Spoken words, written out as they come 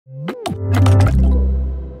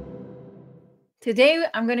Today,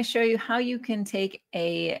 I'm going to show you how you can take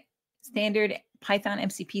a standard Python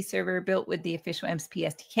MCP server built with the official MCP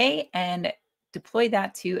SDK and deploy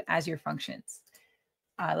that to Azure Functions.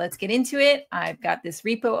 Let's get into it. I've got this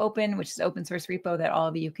repo open, which is open source repo that all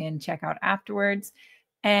of you can check out afterwards.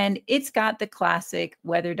 And it's got the classic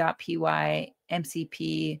weather.py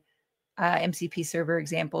MCP MCP server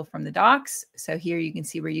example from the docs. So here you can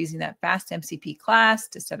see we're using that fast MCP class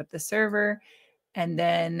to set up the server. And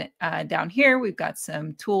then down here, we've got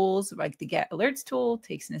some tools like the get alerts tool,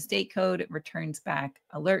 takes an estate code, returns back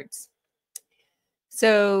alerts.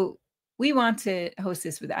 So we want to host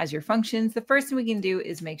this with Azure Functions. The first thing we can do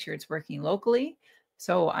is make sure it's working locally.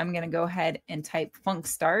 So I'm going to go ahead and type func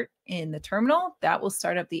start in the terminal. That will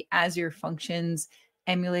start up the Azure Functions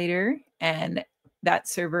emulator and that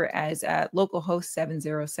server as localhost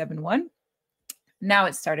 7071. Now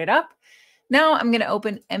it's started up. Now I'm going to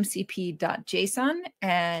open mcp.json,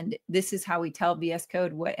 and this is how we tell VS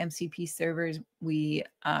Code what MCP servers we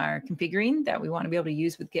are configuring that we want to be able to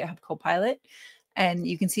use with GitHub Copilot. And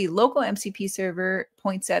you can see local MCP server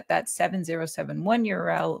points at that 7071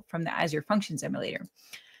 URL from the Azure Functions emulator.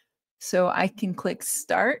 So I can click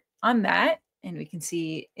start on that, and we can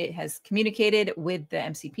see it has communicated with the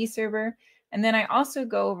MCP server. And then I also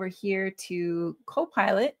go over here to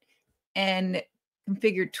Copilot and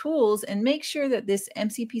configure tools and make sure that this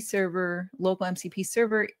MCP server, local MCP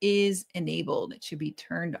server, is enabled. It should be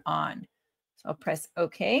turned on. So I'll press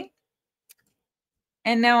OK.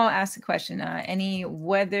 And now I'll ask the question, any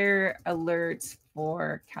weather alerts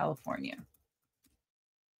for California?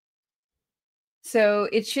 So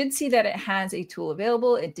it should see that it has a tool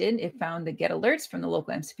available. It did. It found the get alerts from the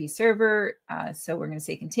local MCP server. So we're going to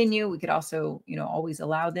say continue. We could also, always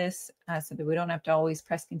allow this so that we don't have to always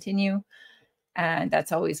press continue. And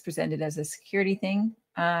that's always presented as a security thing.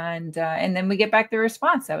 And then we get back the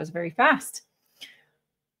response. That was very fast.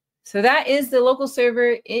 So that is the local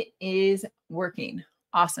server. It is working.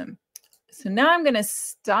 Awesome. So now I'm going to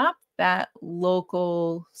stop that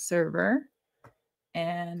local server.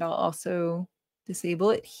 And I'll also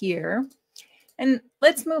disable it here. And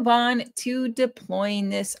let's move on to deploying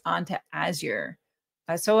this onto Azure.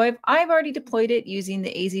 So I've already deployed it using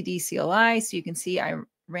the AZD CLI. So you can see I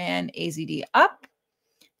ran AZD up.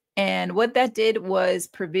 And what that did was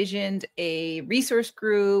provisioned a resource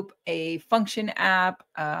group, a function app,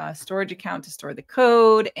 a storage account to store the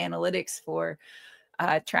code, analytics for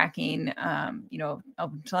tracking,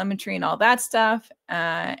 telemetry and all that stuff.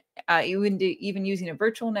 Even using a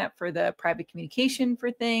virtual net for the private communication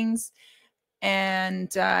for things,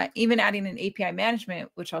 and even adding an API management,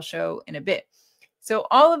 which I'll show in a bit. So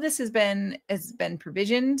all of this has been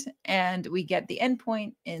provisioned, and we get the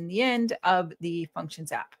endpoint in the end of the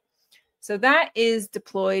Functions app. So that is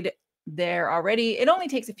deployed there already. It only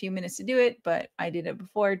takes a few minutes to do it, but I did it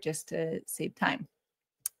before just to save time.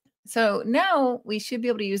 So now we should be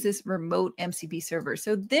able to use this remote MCP server.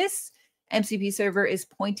 So this MCP server is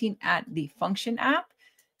pointing at the function app.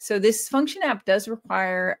 So this function app does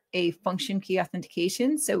require a function key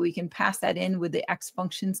authentication. So we can pass that in with the X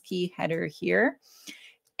functions key header here.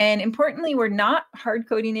 And importantly, we're not hard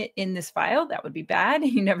coding it in this file. That would be bad.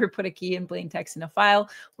 You never put a key in plain text in a file.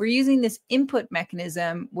 We're using this input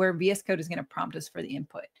mechanism where VS Code is going to prompt us for the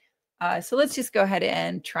input. So let's just go ahead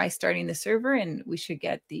and try starting the server, and we should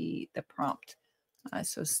get the prompt.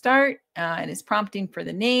 So start, and it's prompting for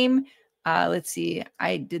the name. Let's see,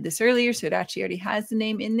 I did this earlier, so it actually already has the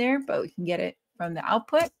name in there, but we can get it from the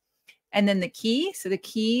output. And then the key. So the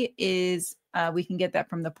key is, we can get that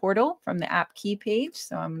from the portal, from the app key page.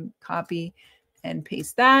 So I'm copy and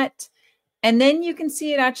paste that. And then you can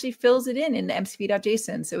see it actually fills it in the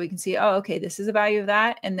mcp.json. So we can see, oh, okay, this is the value of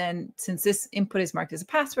that. And then since this input is marked as a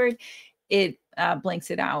password, it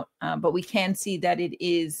blanks it out. But we can see that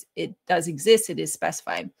it does exist. It is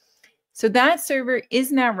specified. So that server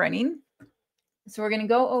is now running. So we're going to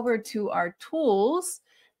go over to our tools,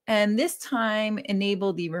 and this time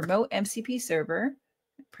enable the remote MCP server,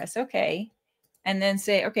 press OK, and then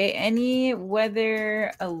say, okay, any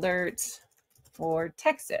weather alerts for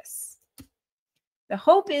Texas. The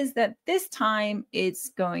hope is that this time it's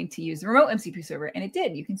going to use the remote MCP server, and it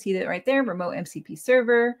did. You can see that right there, remote MCP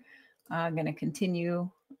server. I'm going to continue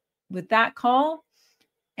with that call.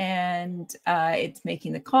 And it's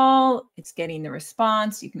making the call, it's getting the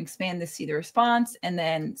response. You can expand this, see the response, and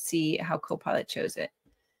then see how Copilot shows it.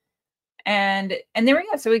 And there we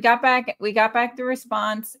go. So we got back the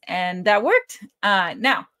response, and that worked.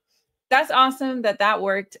 Now, that's awesome that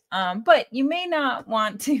worked. But you may not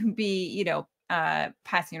want to be,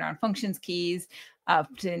 passing around functions keys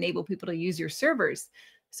to enable people to use your servers.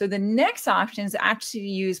 So the next option is actually to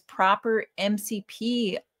use proper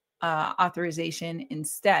MCP authorization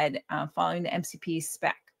instead, following the MCP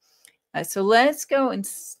spec. So let's go and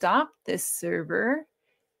stop this server,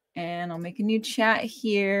 and I'll make a new chat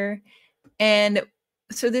here. And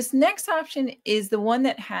so this next option is the one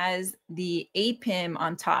that has the APIM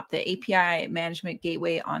on top, the API Management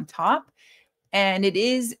Gateway on top. And it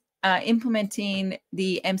is implementing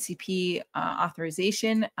the MCP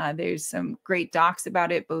authorization. There's some great docs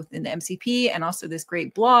about it, both in the MCP and also this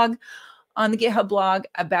great blog on the GitHub blog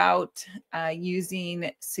about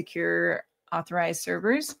using secure authorized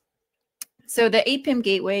servers. So the APIM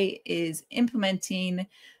gateway is implementing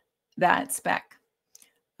that spec.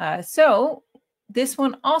 So this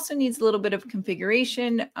one also needs a little bit of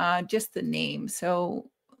configuration, just the name. So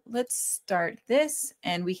let's start this,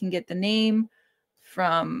 and we can get the name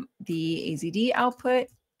from the AZD output,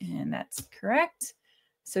 and that's correct.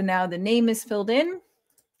 So now the name is filled in,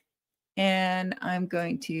 and I'm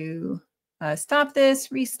going to stop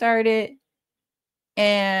this, restart it,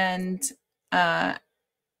 and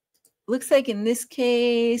looks like in this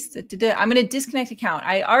case, I'm going to disconnect account.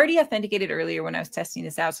 I already authenticated earlier when I was testing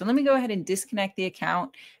this out. So let me go ahead and disconnect the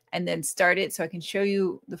account and then start it so I can show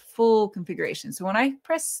you the full configuration. So when I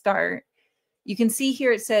press start, you can see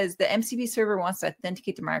here it says the MCP server wants to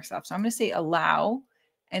authenticate to Microsoft. So I'm going to say allow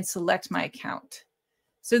and select my account.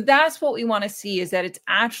 So that's what we want to see, is that it's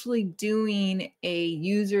actually doing a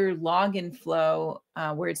user login flow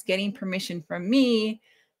where it's getting permission from me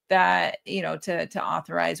that, to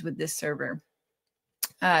authorize with this server.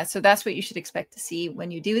 So that's what you should expect to see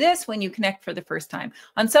when you do this, when you connect for the first time.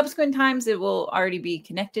 On subsequent times, it will already be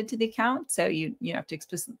connected to the account. So you have to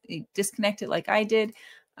explicitly disconnect it like I did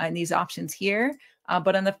in these options here.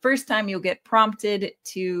 But on the first time, you'll get prompted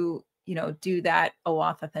to, do that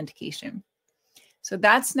OAuth authentication. So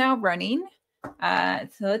that's now running. So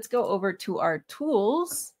let's go over to our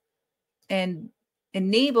tools and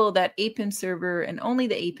enable that APIM server and only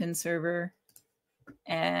the APIM server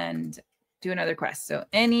and do another request. So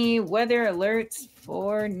any weather alerts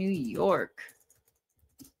for New York.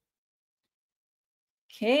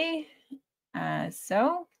 Okay,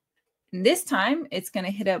 so this time it's going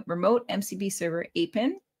to hit up remote MCP server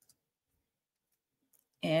APIM.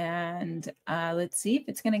 And let's see if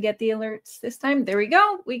it's going to get the alerts this time. There we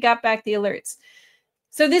go. We got back the alerts.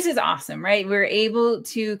 So this is awesome, right? We're able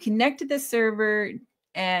to connect to the server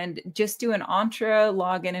and just do an Entra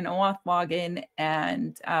login and OAuth login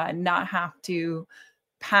and not have to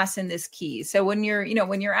pass in this key. So when you're,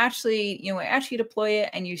 when you're actually, actually deploy it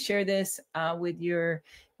and you share this with your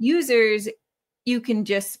users, you can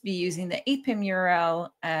just be using the APIM URL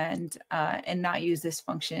and not use this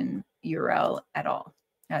function URL at all.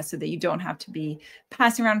 So that you don't have to be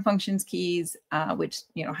passing around functions keys, which,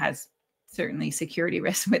 has certainly security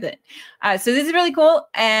risks with it. So this is really cool.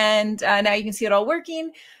 And now you can see it all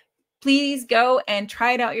working. Please go and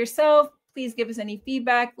try it out yourself. Please give us any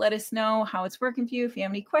feedback. Let us know how it's working for you, if you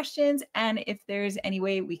have any questions, and if there's any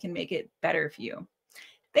way we can make it better for you.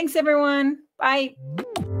 Thanks, everyone. Bye.